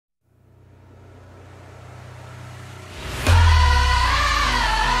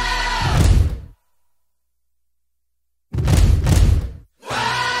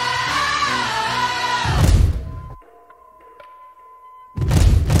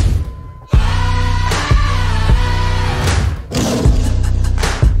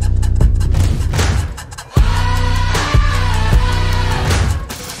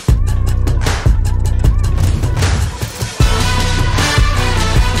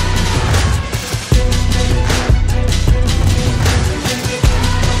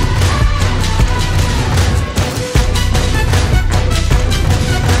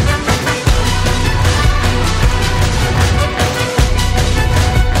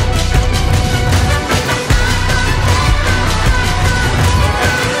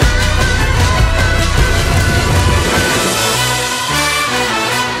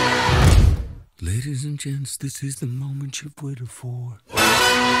this is the moment you've waited for.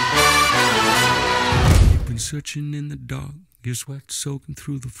 You've been searching in the dark, your sweat soaking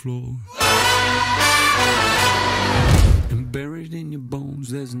through the floor. And buried in your bones,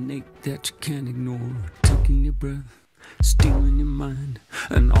 there's an ache that you can't ignore. Taking your breath, stealing your mind,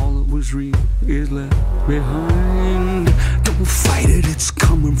 and all that was real is left behind. Don't fight it, it's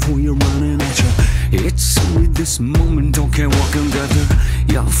coming for you, running at you. It's only this moment, don't care what can gather.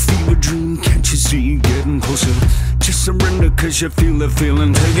 Your fever dream, can't you see, getting closer? Just surrender, cause you feel the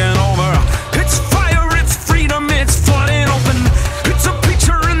feeling taking over. It's fire, it's freedom, it's flooding open. It's a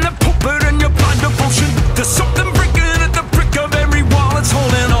preacher in the pulpit and your blind devotion. There's something